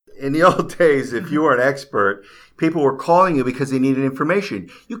in the old days, if you were an expert, people were calling you because they needed information.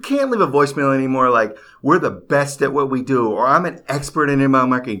 You can't leave a voicemail anymore like, we're the best at what we do, or I'm an expert in email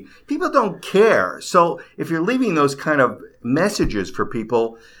marketing. People don't care. So if you're leaving those kind of messages for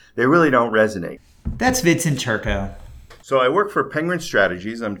people, they really don't resonate. That's Vincent Turco. So I work for Penguin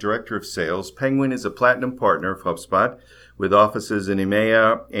Strategies. I'm Director of Sales. Penguin is a platinum partner of HubSpot with offices in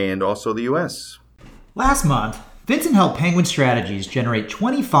EMEA and also the US. Last month, Vincent helped Penguin Strategies generate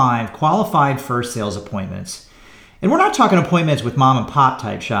 25 qualified first sales appointments. And we're not talking appointments with mom and pop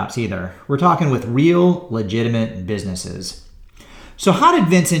type shops either. We're talking with real, legitimate businesses. So how did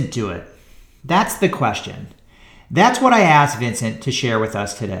Vincent do it? That's the question. That's what I asked Vincent to share with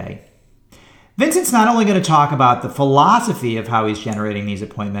us today. Vincent's not only going to talk about the philosophy of how he's generating these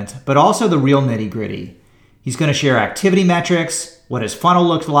appointments, but also the real nitty-gritty. He's going to share activity metrics, what his funnel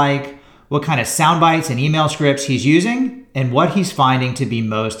looks like, what kind of sound bites and email scripts he's using, and what he's finding to be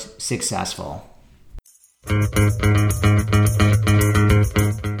most successful.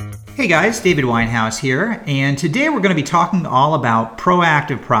 Hey guys, David Winehouse here, and today we're going to be talking all about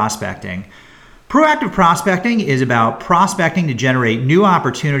proactive prospecting. Proactive prospecting is about prospecting to generate new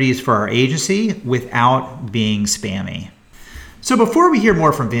opportunities for our agency without being spammy. So before we hear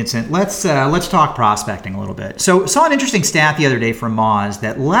more from Vincent, let's talk prospecting a little bit. So saw an interesting stat the other day from Moz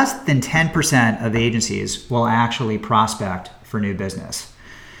that less than 10% of agencies will actually prospect for new business.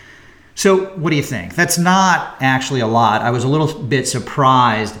 So what do you think? That's not actually a lot. I was a little bit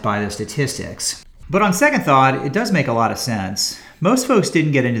surprised by the statistics. But on second thought, it does make a lot of sense. Most folks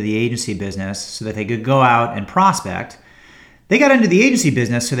didn't get into the agency business so that they could go out and prospect. They got into the agency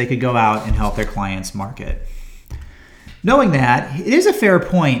business so they could go out and help their clients market. Knowing that, it is a fair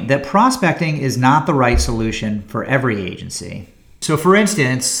point that prospecting is not the right solution for every agency. So for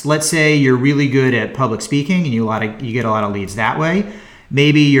instance, let's say you're really good at public speaking and you get a lot of leads that way.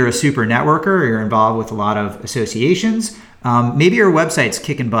 Maybe you're a super networker or you're involved with a lot of associations. Maybe your website's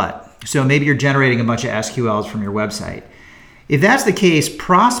kicking butt. So maybe you're generating a bunch of SQLs from your website. If that's the case,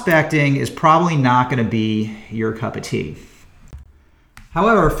 prospecting is probably not going to be your cup of tea.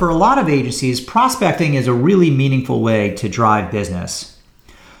 However, for a lot of agencies, prospecting is a really meaningful way to drive business.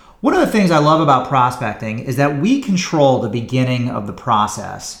 One of the things I love about prospecting is that we control the beginning of the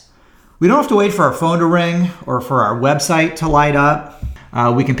process. We don't have to wait for our phone to ring or for our website to light up.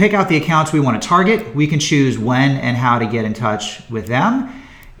 We can pick out the accounts we want to target. We can choose when and how to get in touch with them.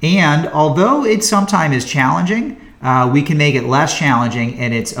 And although it sometimes is challenging, we can make it less challenging,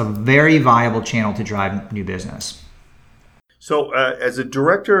 and it's a very viable channel to drive new business. So as a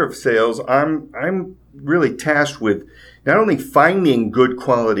director of sales, I'm really tasked with not only finding good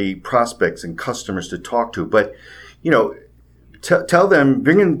quality prospects and customers to talk to, but tell them,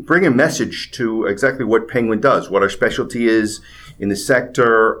 bring a message to exactly what Penguin does, what our specialty is in the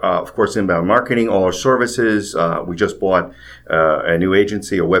sector, of course, inbound marketing, all our services. We just bought a new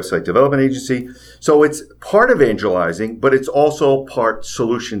agency, a website development agency. So it's part evangelizing, but it's also part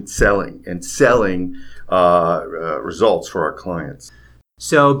solution selling and selling results for our clients.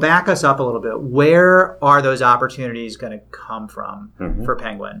 So back us up a little bit. Where are those opportunities going to come from for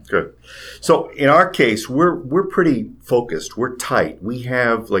Penguin? Good. So in our case, we're pretty focused. We're tight. We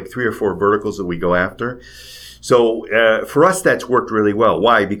have like 3 or 4 verticals that we go after. So for us, that's worked really well.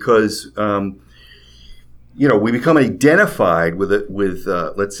 Why? Because we become identified with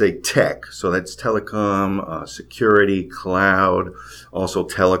let's say tech. So that's telecom, security, cloud, also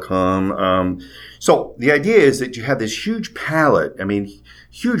telecom. So the idea is that you have this huge palette. I mean,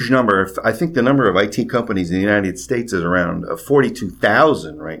 huge number. I think the number of IT companies in the United States is around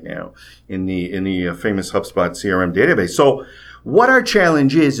 42,000 right now in the famous HubSpot CRM database. So what our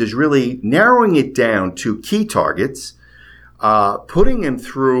challenge is really narrowing it down to key targets, putting them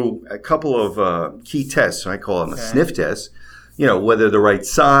through a couple of key tests. I call them a sniff test. Whether the right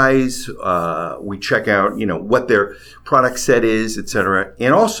size, we check out, what their product set is, et cetera,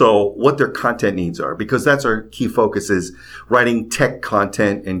 and also what their content needs are, because that's our key focus, is writing tech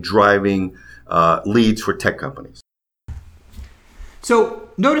content and driving leads for tech companies. So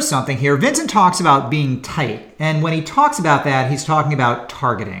notice something here. Vincent talks about being tight. And when he talks about that, he's talking about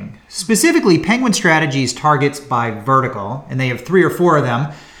targeting. Specifically, Penguin Strategies targets by vertical, and they have 3 or 4 of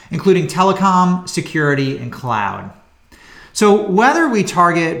them, including telecom, security, and cloud. So whether we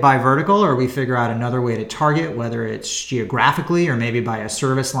target by vertical or we figure out another way to target, whether it's geographically or maybe by a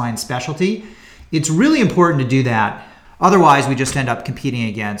service line specialty, it's really important to do that. Otherwise, we just end up competing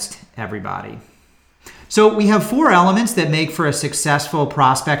against everybody. So we have 4 elements that make for a successful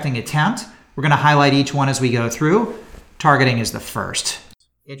prospecting attempt. We're going to highlight each one as we go through. Targeting is the first.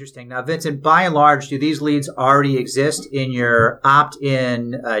 Interesting. Now, Vincent, by and large, do these leads already exist in your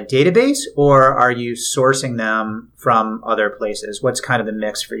opt-in database, or are you sourcing them from other places? What's kind of the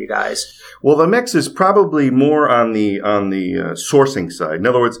mix for you guys? Well, the mix is probably more on the sourcing side. In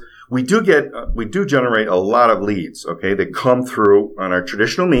other words, we do generate a lot of leads, okay, that come through on our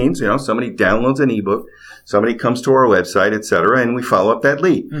traditional means. Somebody downloads an ebook, somebody comes to our website, et cetera, and we follow up that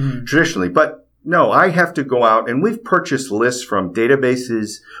lead traditionally. But no, I have to go out, and we've purchased lists from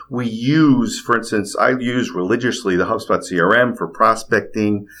databases we use. For instance, I use religiously the HubSpot CRM for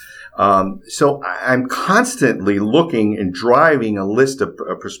prospecting. So I'm constantly looking and driving a list of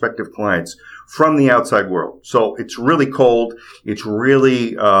prospective clients from the outside world. So it's really cold. It's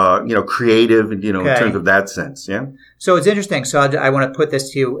really, creative, in terms of that sense. Yeah. So it's interesting. So I want to put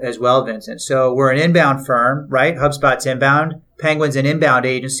this to you as well, Vincent. So we're an inbound firm, right? HubSpot's inbound. Penguin's an inbound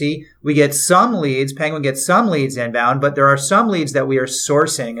agency. We get some leads. Penguin gets some leads inbound, but there are some leads that we are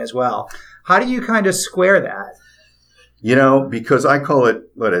sourcing as well. How do you kind of square that? Because I call it,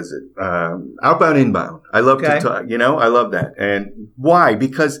 outbound, inbound. I love to talk, I love that. And why?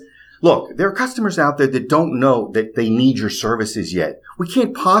 Because look, there are customers out there that don't know that they need your services yet. We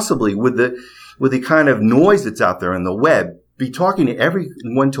can't possibly, with the kind of noise that's out there on the web, be talking to every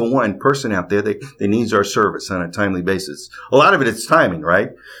one-to-one person out there that needs our service on a timely basis. A lot of it is timing, right?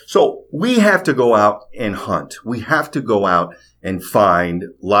 So we have to go out and hunt. We have to go out and find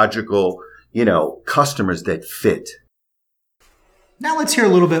logical, customers that fit. Now let's hear a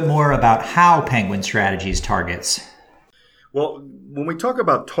little bit more about how Penguin Strategies targets. Well, when we talk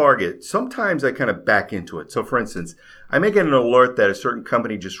about target, sometimes I kind of back into it. So for instance, I may get an alert that a certain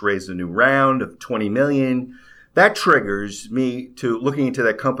company just raised a new round of 20 million. That triggers me to looking into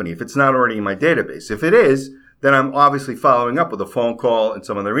that company if it's not already in my database. If it is, then I'm obviously following up with a phone call and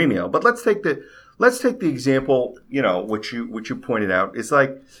some other email. But let's take the example, which you pointed out. It's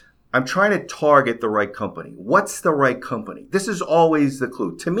like I'm trying to target the right company. What's the right company? This is always the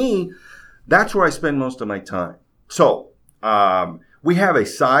clue. To me, that's where I spend most of my time. So we have a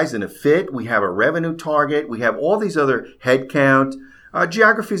size and a fit. We have a revenue target. We have all these other headcount.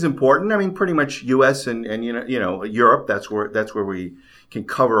 Geography is important. I mean, pretty much U.S. and Europe. That's where we can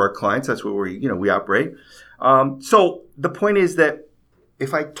cover our clients. That's where we operate. So the point is that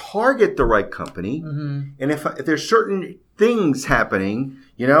if I target the right company, and if there's certain things happening,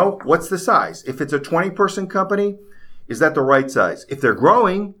 what's the size? If it's a 20-person company, is that the right size? If they're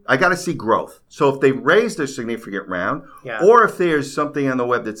growing, I got to see growth. So if they raised a significant round, or if there's something on the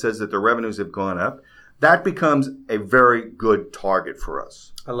web that says that their revenues have gone up, that becomes a very good target for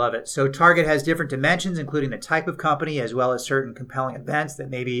us. I love it. So target has different dimensions, including the type of company, as well as certain compelling events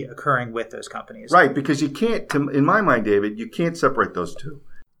that may be occurring with those companies. Right, because you can't, in my mind, David, you can't separate those two.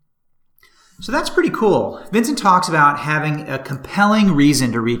 So that's pretty cool. Vincent talks about having a compelling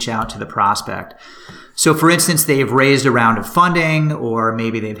reason to reach out to the prospect. So for instance, they've raised a round of funding, or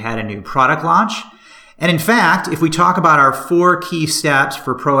maybe they've had a new product launch. And in fact, if we talk about our 4 key steps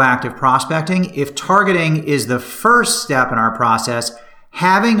for proactive prospecting, if targeting is the first step in our process,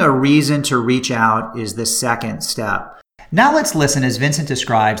 having a reason to reach out is the second step. Now let's listen as Vincent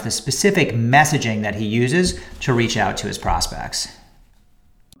describes the specific messaging that he uses to reach out to his prospects.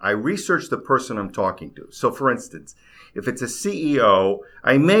 I research the person I'm talking to. So for instance, if it's a CEO,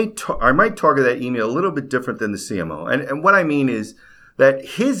 I might target that email a little bit different than the CMO. And what I mean is that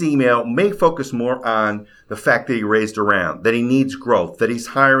his email may focus more on the fact that he raised a round, that he needs growth, that he's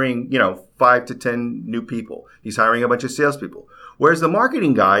hiring, 5 to 10 new people. He's hiring a bunch of salespeople. Whereas the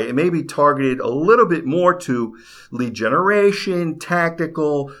marketing guy, it may be targeted a little bit more to lead generation,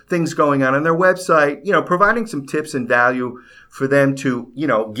 tactical, things going on their website, providing some tips and value for them to,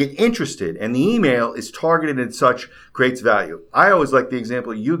 get interested. And the email is targeted and such creates value. I always like the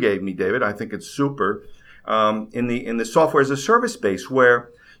example you gave me, David. I think it's super. In the software as a service space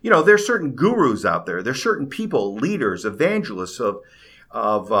where, there's certain gurus out there. There's certain people, leaders, evangelists of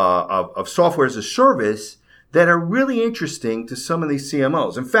software as a service that are really interesting to some of these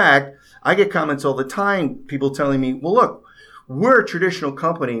CMOs. In fact, I get comments all the time, people telling me, well, look, we're a traditional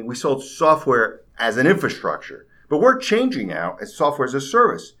company. We sold software as an infrastructure, but we're changing now as software as a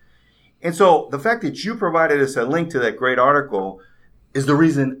service. And, And so the fact that you provided us a link to that great article is the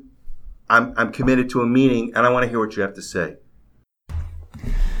reason I'm committed to a meeting, and I want to hear what you have to say.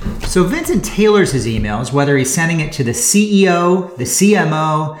 So Vincent tailors his emails, whether he's sending it to the CEO, the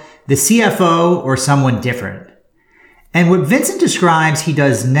CMO, the CFO, or someone different. And what Vincent describes he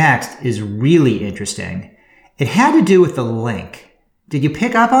does next is really interesting. It had to do with the link. Did you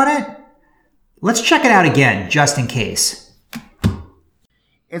pick up on it? Let's check it out again, just in case.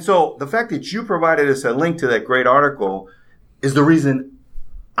 And so the fact that you provided us a link to that great article is the reason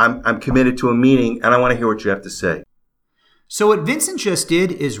I'm committed to a meeting and I want to hear what you have to say. So what Vincent just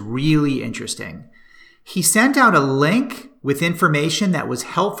did is really interesting. He sent out a link with information that was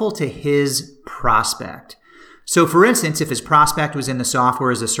helpful to his prospect. So for instance, if his prospect was in the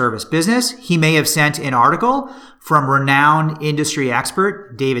software as a service business, he may have sent an article from renowned industry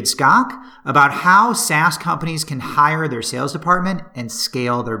expert David Skok about how SaaS companies can hire their sales department and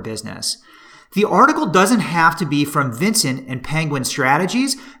scale their business. The article doesn't have to be from Vincent and Penguin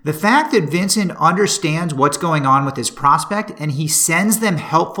Strategies. The fact that Vincent understands what's going on with his prospect and he sends them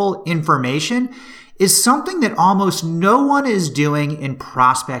helpful information is something that almost no one is doing in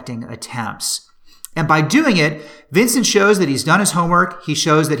prospecting attempts. And by doing it, Vincent shows that he's done his homework, he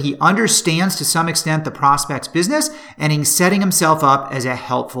shows that he understands to some extent the prospect's business, and he's setting himself up as a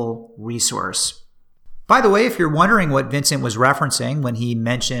helpful resource. By the way, if you're wondering what Vincent was referencing when he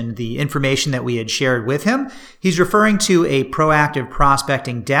mentioned the information that we had shared with him, he's referring to a proactive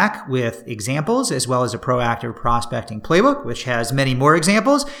prospecting deck with examples, as well as a proactive prospecting playbook, which has many more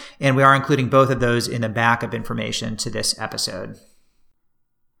examples, and we are including both of those in the backup information to this episode.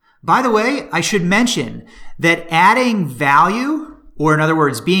 By the way, I should mention that adding value, or in other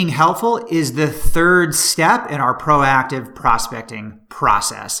words, being helpful, is the third step in our proactive prospecting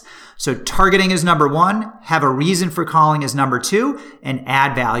process. So targeting is number 1, have a reason for calling is number 2, and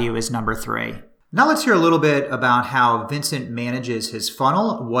add value is number 3. Now let's hear a little bit about how Vincent manages his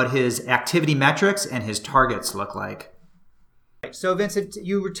funnel, what his activity metrics and his targets look like. So Vincent,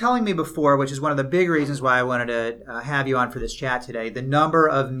 you were telling me before, which is one of the big reasons why I wanted to have you on for this chat today, the number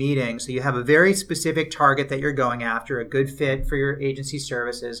of meetings. So you have a very specific target that you're going after, a good fit for your agency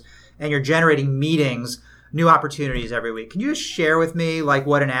services, and you're generating meetings, new opportunities every week. Can you just share with me like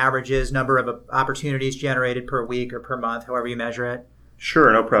what an average is, number of opportunities generated per week or per month, however you measure it?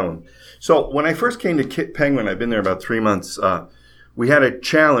 Sure, no problem. So when I first came to Penguin, I've been there about 3 months, we had a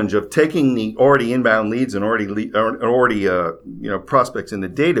challenge of taking the already inbound leads and already prospects in the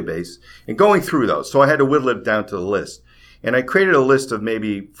database and going through those. So I had to whittle it down to the list, and I created a list of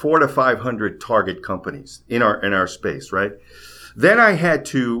maybe 400 to 500 target companies in our space. Right. Then I had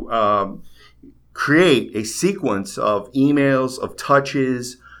to create a sequence of emails, of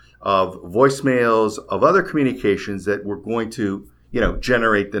touches, of voicemails, of other communications that were going to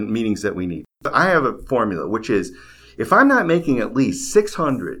generate the meetings that we need. I have a formula, which is, if I'm not making at least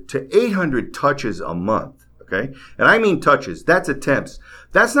 600 to 800 touches a month, okay, and I mean touches, that's attempts.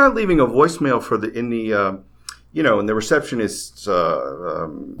 That's not leaving a voicemail in the receptionist's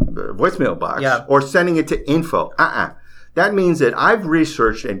voicemail box, or sending it to info. That means that I've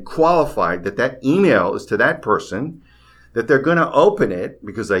researched and qualified that email is to that person, that they're going to open it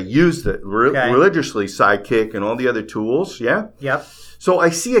because I used it religiously, Sidekick and all the other tools. Yeah. Yep. So I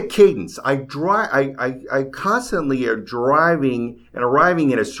see a cadence. I constantly are driving and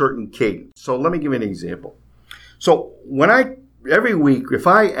arriving at a certain cadence. So let me give you an example. So every week, if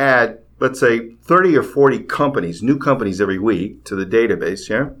I add, let's say 30 or 40 companies, new companies every week to the database,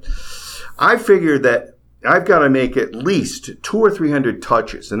 I figure that I've got to make at least 200 or 300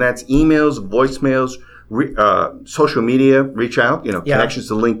 touches, and that's emails, voicemails, social media, reach out, connections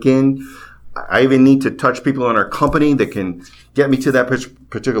to LinkedIn. I even need to touch people in our company that can get me to that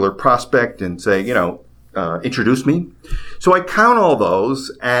particular prospect and say, introduce me. So I count all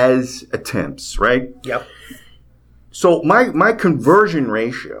those as attempts, right? Yep. So my conversion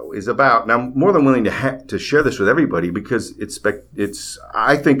ratio is about, and I'm more than willing to share this with everybody because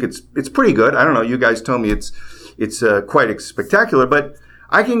I think it's pretty good. I don't know. You guys tell me it's quite spectacular, but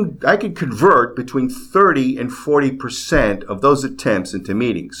I can convert between 30 and 40% of those attempts into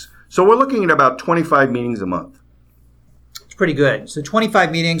meetings. So we're looking at about 25 meetings a month. It's pretty good. So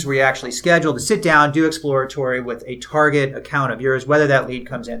 25 meetings where you actually schedule to sit down, do exploratory with a target account of yours, whether that lead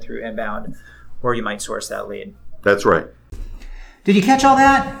comes in through inbound or you might source that lead. That's right. Did you catch all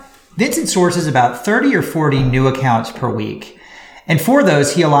that? Vincent sources about 30 or 40 new accounts per week. And for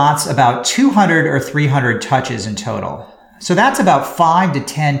those, he allots about 200 or 300 touches in total. So that's about 5 to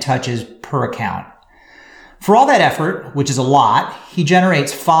 10 touches per account. For all that effort, which is a lot, he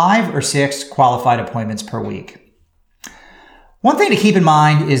generates 5 or 6 qualified appointments per week. One thing to keep in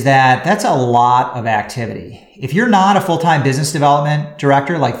mind is that that's a lot of activity. If you're not a full-time business development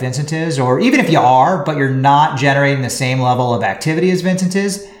director like Vincent is, or even if you are, but you're not generating the same level of activity as Vincent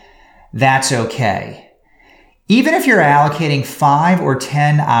is, that's okay. Even if you're allocating 5 or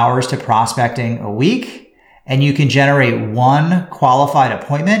 10 hours to prospecting a week, and you can generate 1 qualified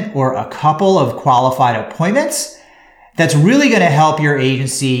appointment or a couple of qualified appointments, that's really going to help your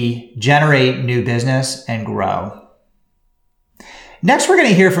agency generate new business and grow. Next, we're going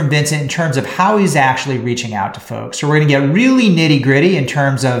to hear from Vincent in terms of how he's actually reaching out to folks. So we're going to get really nitty gritty in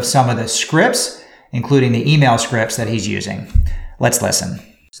terms of some of the scripts, including the email scripts that he's using. Let's listen.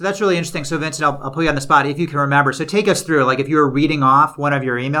 So that's really interesting. So Vincent, I'll put you on the spot if you can remember. So take us through, like if you were reading off one of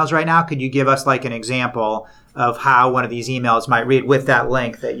your emails right now, could you give us like an example of how one of these emails might read with that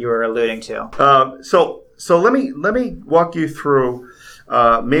link that you were alluding to? So let me walk you through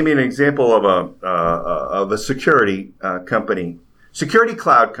maybe an example of a security company, security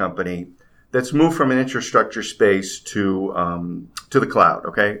cloud company that's moved from an infrastructure space to the cloud.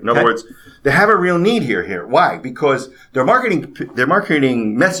 Okay. In other words, they have a real need here. Why? Because their marketing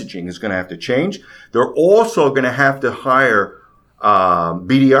messaging is going to have to change. They're also going to have to hire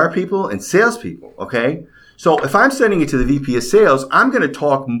BDR people and salespeople. Okay. So if I'm sending it to the VP of sales, I'm going to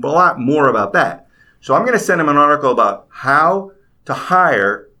talk a lot more about that. So I'm going to send them an article about how to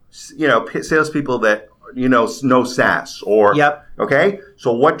hire, salespeople that know SaaS or, okay?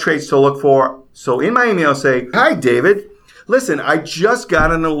 So what traits to look for. So in my email, say, hi, David. Listen, I just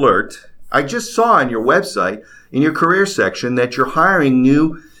got an alert. I just saw on your website in your career section that you're hiring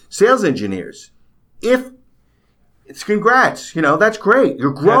new sales engineers. Congrats, that's great.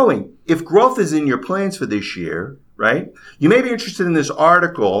 You're growing. Yep. If growth is in your plans for this year, right? You may be interested in this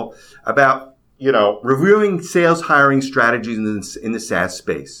article about, reviewing sales hiring strategies in the SaaS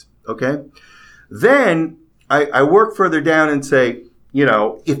space. Okay. Then I work further down and say,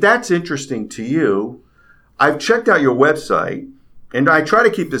 if that's interesting to you, I've checked out your website and I try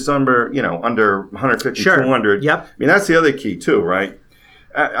to keep this under 150, 200. Yep. I mean, that's the other key too, right?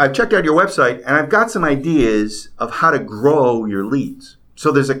 I've checked out your website and I've got some ideas of how to grow your leads.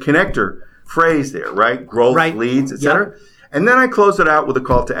 So there's a connector phrase there, right? Growth, leads, etc. Yep. And then I close it out with a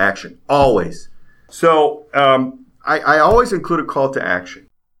call to action, always. So I always include a call to action.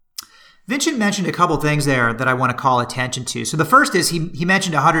 Vincent mentioned a couple things there that I want to call attention to. So the first is he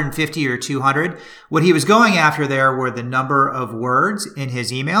mentioned 150 or 200. What he was going after there were the number of words in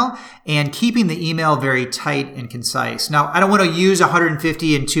his email and keeping the email very tight and concise. Now, I don't want to use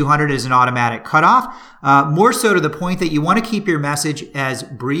 150 and 200 as an automatic cutoff. More so to the point that you want to keep your message as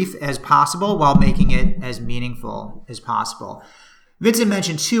brief as possible while making it as meaningful as possible. Vincent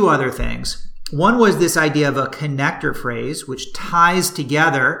mentioned two other things. One was this idea of a connector phrase, which ties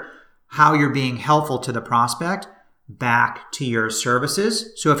together how you're being helpful to the prospect back to your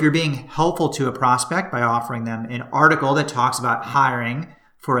services. So if you're being helpful to a prospect by offering them an article that talks about hiring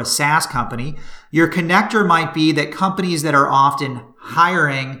for a SaaS company, your connector might be that companies that are often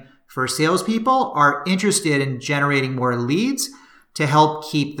hiring for salespeople are interested in generating more leads to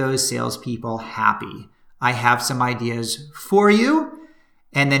help keep those salespeople happy. I have some ideas for you.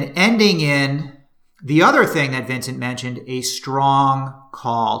 And then ending in the other thing that Vincent mentioned, a strong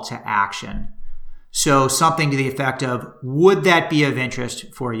call to action. So something to the effect of, would that be of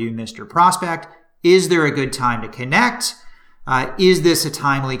interest for you, Mr. Prospect? Is there a good time to connect? Is this a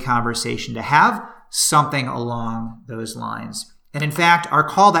timely conversation to have? Something along those lines. And in fact, our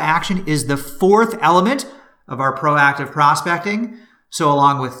call to action is the fourth element of our proactive prospecting. So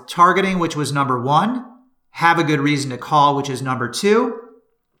along with targeting, which was number 1, have a good reason to call, which is number 2,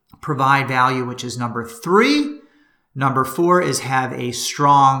 provide value, which is number 3. Number 4 is have a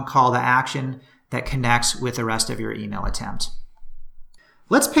strong call to action that connects with the rest of your email attempt.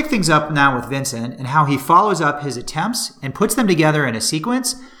 Let's pick things up now with Vincent and how he follows up his attempts and puts them together in a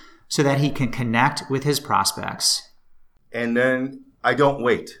sequence so that he can connect with his prospects. And then I don't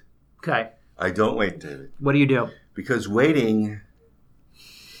wait. Okay. I don't wait, David. What do you do? Because waiting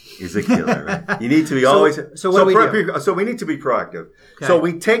is a killer, right? You need to be always... So what do we do? So we need to be proactive. Okay. So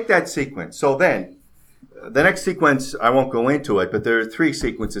we take that sequence. So then, the next sequence, I won't go into it, but there are 3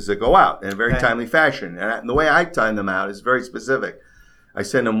 sequences that go out in a very timely fashion. And the way I time them out is very specific. I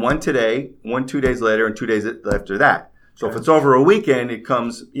send them one today, one 2 days later, and 2 days after that. So if it's over a weekend, it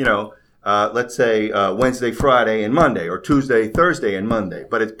comes, let's say Wednesday, Friday, and Monday, or Tuesday, Thursday, and Monday.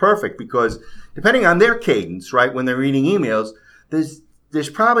 But it's perfect because depending on their cadence, right, when they're reading emails, there's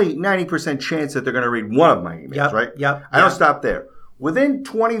probably 90% chance that they're going to read one of my emails, right? Yep. I don't stop there. Within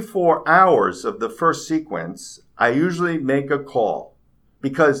 24 hours of the first sequence, I usually make a call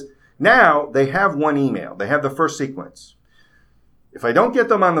because now they have one email. They have the first sequence. If I don't get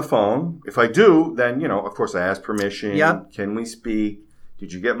them on the phone, if I do, then, of course, I ask permission. Yep. Can we speak?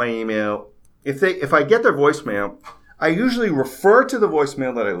 Did you get my email? If I get their voicemail, I usually refer to the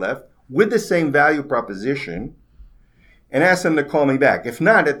voicemail that I left with the same value proposition and ask them to call me back. If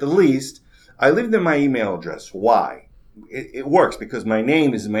not, at the least, I leave them my email address. Why? It works because my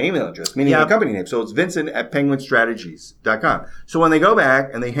name is my email address, meaning the company name. So it's Vincent@penguinstrategies.com. So when they go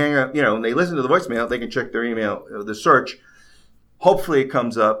back and they hang up, and they listen to the voicemail, they can check their email, the search Hopefully it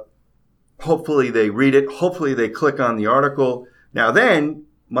comes up. Hopefully they read it. Hopefully they click on the article. Now then,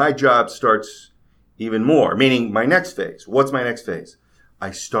 my job starts even more, meaning my next phase. What's my next phase?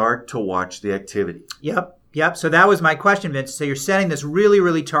 I start to watch the activity. Yep. So that was my question, Vince. So you're sending this really,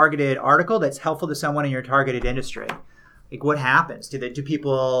 really targeted article that's helpful to someone in your targeted industry. Like, what happens? Do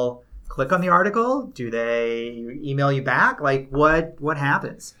people click on the article? Do they email you back? Like, what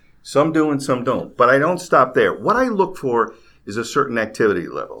happens? Some do and some don't. But I don't stop there. What I look for is a certain activity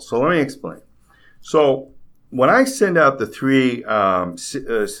level. So let me explain. So when I send out the 3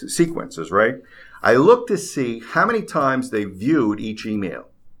 sequences, right, I look to see how many times they viewed each email.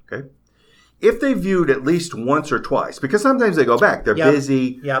 Okay. If they viewed at least once or twice, because sometimes they go back, they're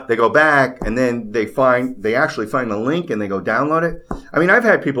busy, they go back, and then they actually find the link and they go download it. I mean, I've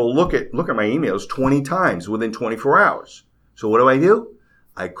had people look at my emails 20 times within 24 hours. So what do?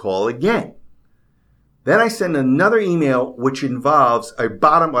 I call again. Then I send another email which involves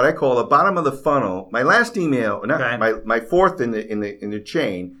what I call a bottom of the funnel. My last email, my fourth in the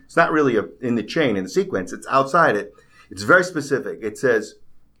chain. It's not really in the chain in the sequence. It's outside it. It's very specific. It says.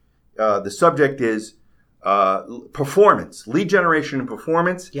 The subject is performance, lead generation and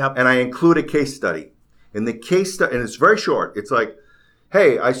performance, and I include a case study. And the case study, and it's very short. It's like,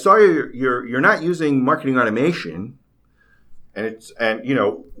 hey, I saw you're not using marketing automation, and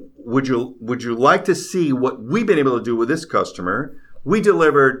would you like to see what we've been able to do with this customer? We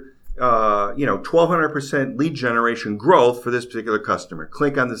delivered 1,200% lead generation growth for this particular customer.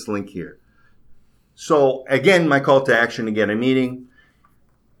 Click on this link here. So again, my call to action to get a meeting.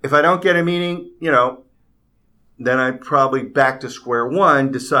 If I don't get a meeting, then I'm probably back to square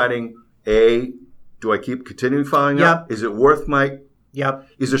one, deciding, do I keep continuing following up? Is it worth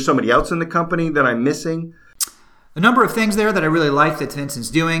is there somebody else in the company that I'm missing? A number of things there that I really like that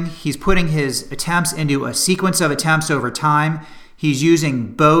Vincent's doing. He's putting his attempts into a sequence of attempts over time. He's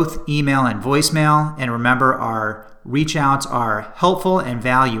using both email and voicemail. And remember, our reach outs are helpful and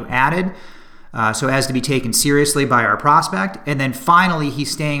value added. So as to be taken seriously by our prospect. And then finally,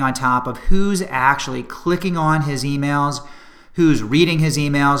 he's staying on top of who's actually clicking on his emails, who's reading his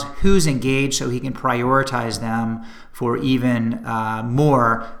emails, who's engaged, so he can prioritize them for even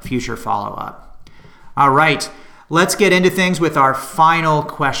more future follow-up. All right, let's get into things with our final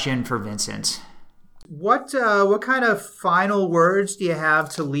question for Vincent. What kind of final words do you have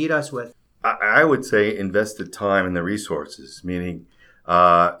to lead us with? I would say invest the time and the resources, meaning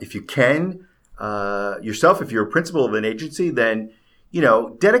if you can, yourself, if you're a principal of an agency, then,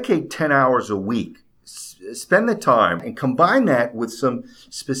 dedicate 10 hours a week. Spend the time and combine that with some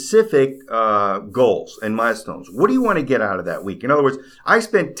specific goals and milestones. What do you want to get out of that week? In other words, I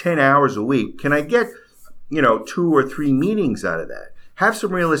spent 10 hours a week. Can I get, 2 or 3 meetings out of that? Have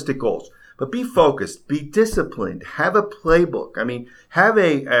some realistic goals. But be focused, be disciplined, have a playbook. I mean, have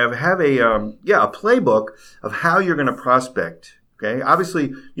a playbook of how you're going to prospect. Okay.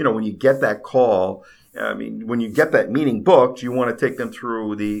 Obviously, when you get that call, when you get that meeting booked, you want to take them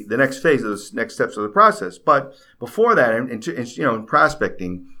through the next phase of the next steps of the process. But before that, in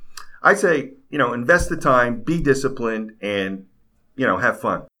prospecting, I'd say, invest the time, be disciplined, and, have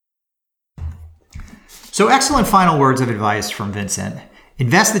fun. So excellent final words of advice from Vincent.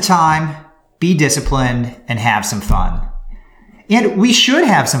 Invest the time, be disciplined, and have some fun. And we should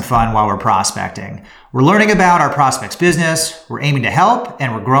have some fun while we're prospecting. We're learning about our prospect's business, we're aiming to help,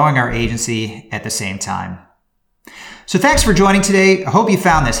 and we're growing our agency at the same time. So thanks for joining today. I hope you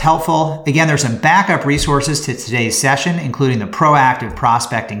found this helpful. Again, there's some backup resources to today's session, including the Proactive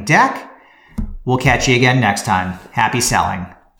Prospecting Deck. We'll catch you again next time. Happy selling.